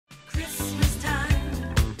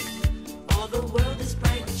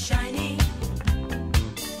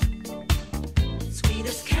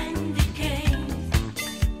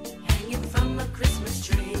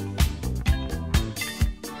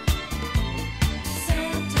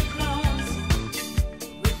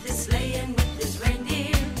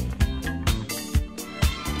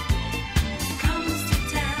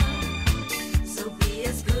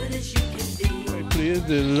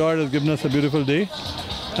the Lord has given us a beautiful day,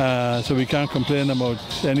 so we can't complain about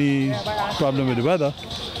any problem with the weather.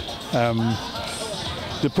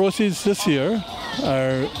 The proceeds this year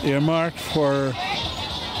are earmarked for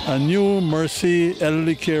a new Mercy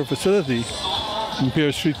elderly care facility in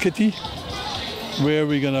Pierce Street, Kitty, where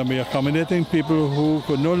we're going to be accommodating people who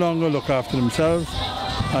could no longer look after themselves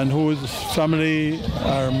and whose family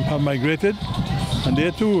have migrated, and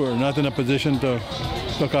they too are not in a position to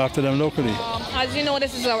look after them locally. As you know,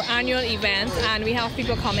 this is our annual event and we have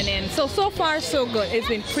people coming in. So far so good. It's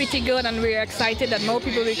been pretty good and we're excited that more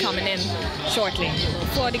people will be coming in shortly.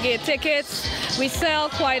 For the gate tickets, we sell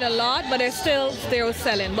quite a lot, but they're still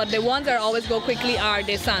selling. But the ones that always go quickly are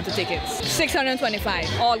the Santa tickets.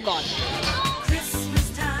 625, all gone.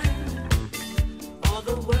 Christmas time, all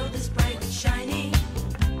the world is bright and shiny.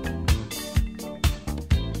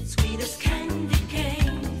 Sweetest candy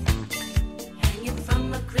cane, hanging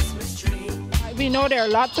from a Christmas tree. We know there are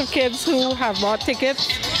lots of kids who have bought tickets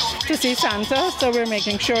to see Santa, so we're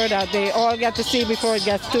making sure that they all get to see before it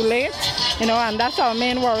gets too late. You know, and that's our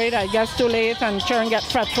main worry, that it gets too late and children get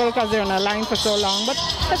fretful because they're in a line for so long. But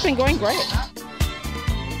it's been going great.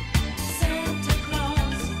 Santa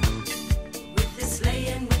Claus, with his sleigh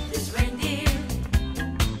and with his reindeer,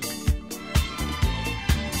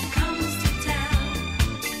 comes to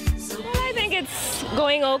town. So I think it's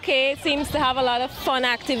going okay. It seems to have a lot of fun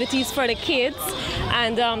activities for the kids,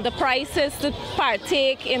 and the prices to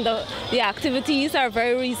partake in the activities are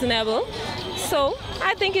very reasonable. So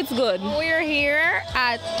I think it's good. We're here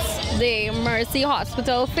at the Mercy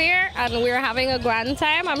Hospital Fair and we're having a grand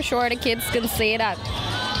time. I'm sure the kids can say that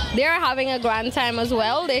they're having a grand time as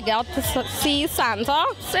well. They got to see Santa.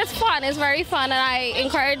 So it's fun, it's very fun, and I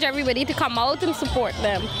encourage everybody to come out and support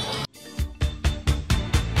them.